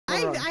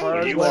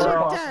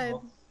Well, dead.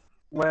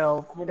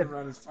 well, I'm gonna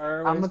run as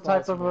far away I'm the as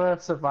type of possible. a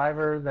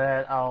survivor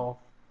that I'll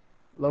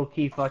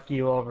low-key fuck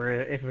you over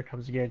if it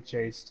comes to getting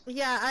chased.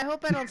 Yeah, I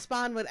hope I don't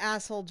spawn with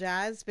asshole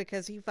Jazz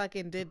because he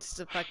fucking did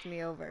fuck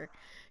me over.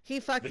 He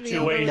fucked The me two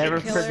over with Never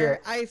the killer.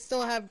 forget. I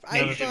still have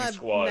Asian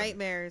squad.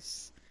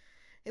 nightmares.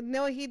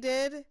 No, he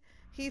did.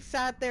 He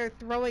sat there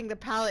throwing the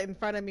pallet in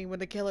front of me when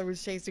the killer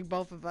was chasing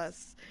both of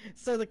us.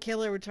 So the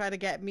killer would try to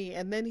get me,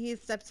 and then he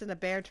steps in a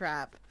bear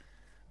trap.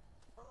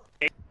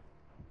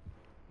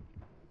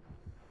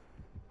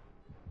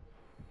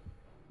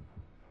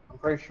 I'm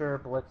pretty sure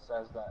Blitz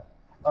says that.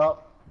 Oh,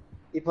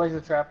 he plays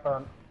a trap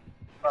on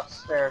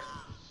upstairs.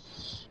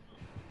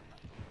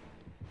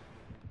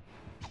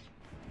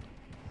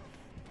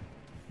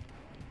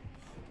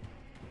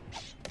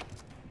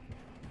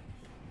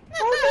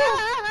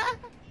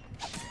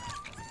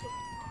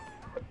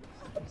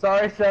 I'm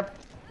sorry,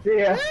 Seth. See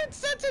ya. You're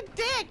such a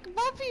dick!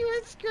 Both of you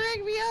are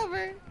screwing me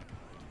over.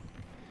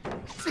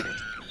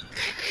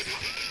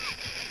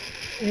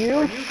 Are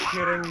you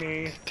kidding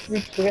me?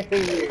 You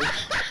kidding me?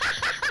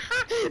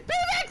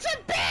 That's a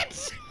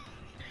bitch!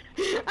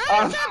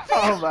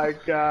 Oh my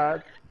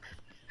god.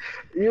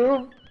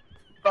 You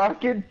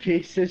fucking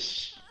piece of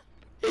sh...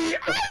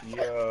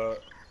 Yeah.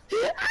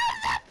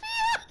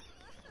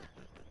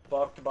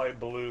 Fucked by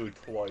blue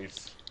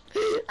twice.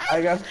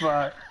 I got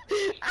fucked.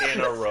 In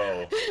a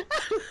row.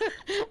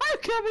 I'm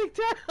coming,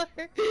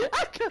 Tyler!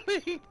 I'm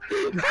coming!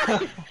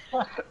 Fuck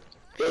off!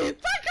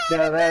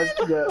 No, that's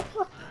good.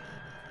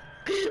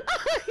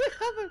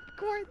 I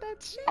record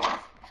that shit.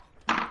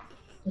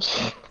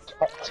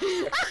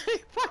 I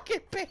fucking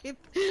paid.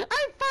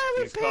 I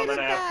finally He's paid coming him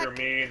after back.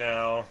 me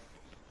now.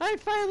 I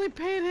finally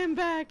paid him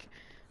back.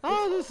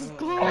 Oh, this is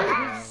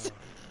glorious.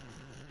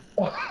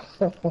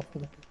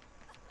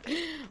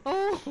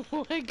 Oh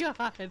my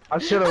god. I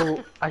should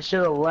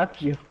have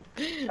left you.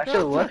 I should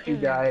have left you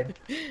dying.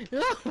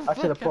 Oh, I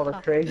should have pulled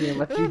a crazy and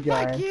left you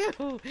dying. Fuck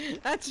you.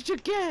 That's what you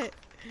get.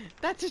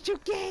 That's what you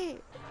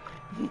get.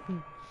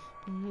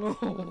 No.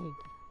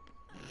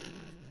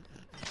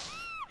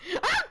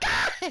 Oh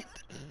god!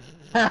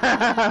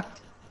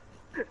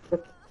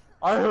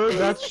 I heard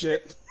that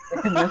shit.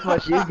 And that's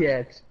what you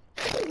get.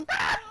 Can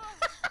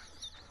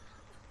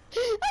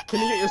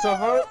you get yourself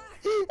out?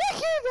 I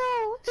can't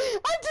know.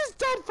 I'm just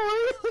done for.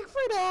 Look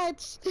for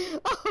that.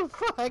 Oh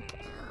fuck.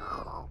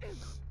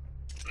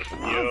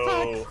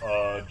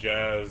 Yo,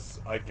 Jazz,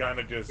 I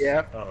kinda just,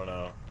 Yeah. I don't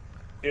know.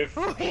 If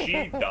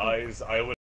she dies, I would